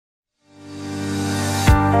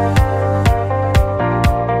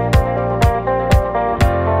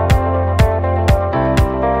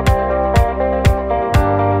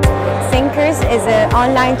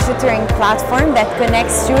online tutoring platform that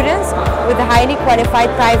connects students with highly qualified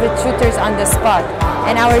private tutors on the spot.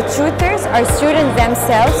 And our tutors are students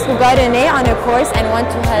themselves who got an A on a course and want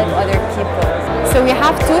to help other people. So we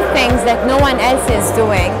have two things that no one else is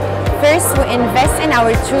doing. First, we invest in our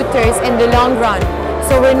tutors in the long run.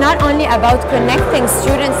 So we're not only about connecting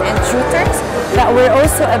students and tutors, but we're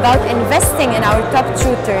also about investing in our top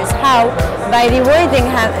tutors. How? By rewarding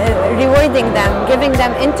them, giving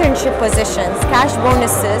them internship positions, cash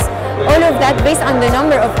bonuses, all of that based on the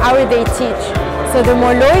number of hours they teach. So the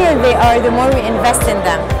more loyal they are, the more we invest in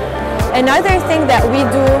them. Another thing that we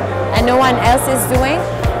do and no one else is doing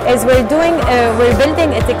is we're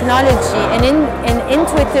building a technology, an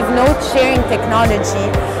intuitive note sharing technology,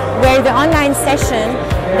 where the online session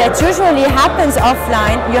that usually happens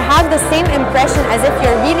offline, you have the same impression as if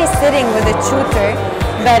you're really sitting with a tutor,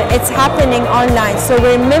 but it's happening online. So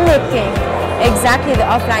we're mimicking exactly the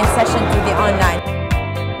offline session to the online.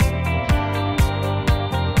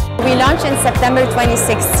 We launched in September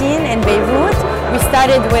 2016 in Beirut. We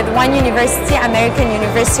started with one university, American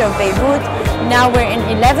University of Beirut. Now we're in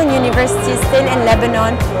 11 universities, still in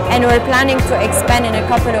Lebanon, and we're planning to expand in a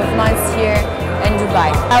couple of months here in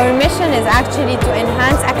Dubai. Our mission is actually to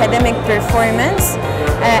enhance academic performance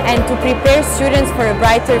and to prepare students for a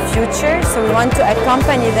brighter future. So we want to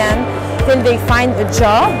accompany them till they find a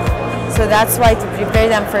job. So that's why, to prepare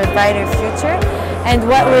them for a brighter future. And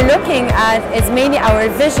what we're looking at is mainly our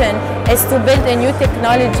vision is to build a new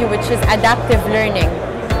technology which is adaptive learning.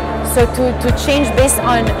 So to change based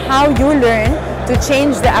on how you learn, to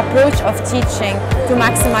change the approach of teaching to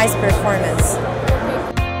maximize performance.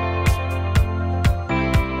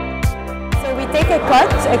 So we take a cut,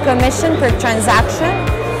 a commission per transaction,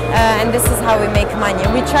 and this is how we make money.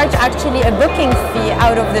 We charge actually a booking fee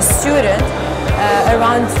out of the student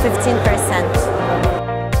around 15%.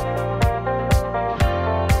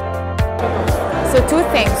 So two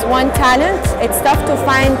things. One, talent. It's tough to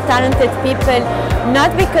find talented people,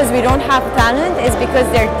 not because we don't have talent, it's because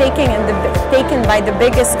they're taken by the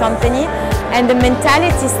biggest company. And the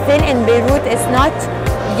mentality still in Beirut is not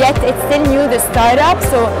yet, it's still new, the startup.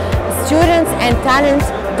 So students and talent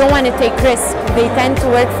don't want to take risks. They tend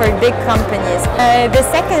to work for big companies. The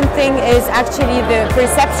second thing is actually the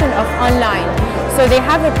perception of online. So they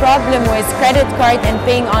have a problem with credit card and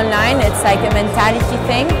paying online. It's like a mentality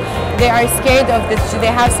thing. They are scared of this, they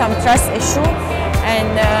have some trust issue, and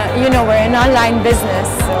you know, we're an online business,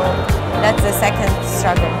 so that's the second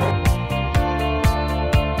struggle.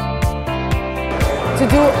 To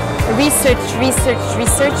do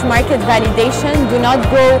research, market validation. Do not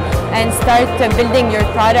go and start building your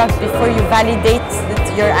product before you validate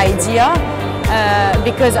your idea,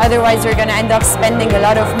 because otherwise you're going to end up spending a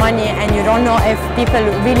lot of money and you don't know if people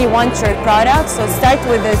really want your product. So start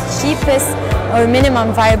with the cheapest or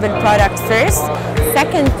minimum viable product first.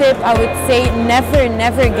 Second tip, I would say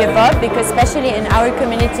never give up, because especially in our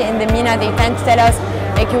community in the MENA, they tend to tell us,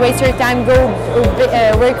 like, you waste your time, go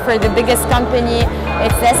work for the biggest company,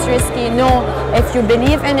 it's less risky. No, if you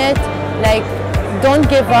believe in it, like, don't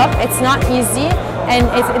give up. It's not easy, and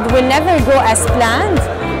it will never go as planned,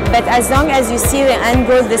 but as long as you see the end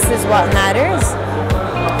goal, this is what matters.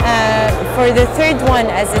 For the third one,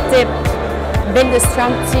 as a tip, build a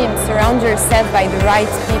strong team, surround yourself by the right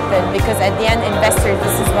people, because at the end, investors,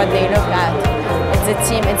 this is what they look at. It's the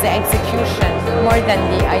team, it's the execution, more than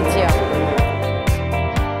the idea.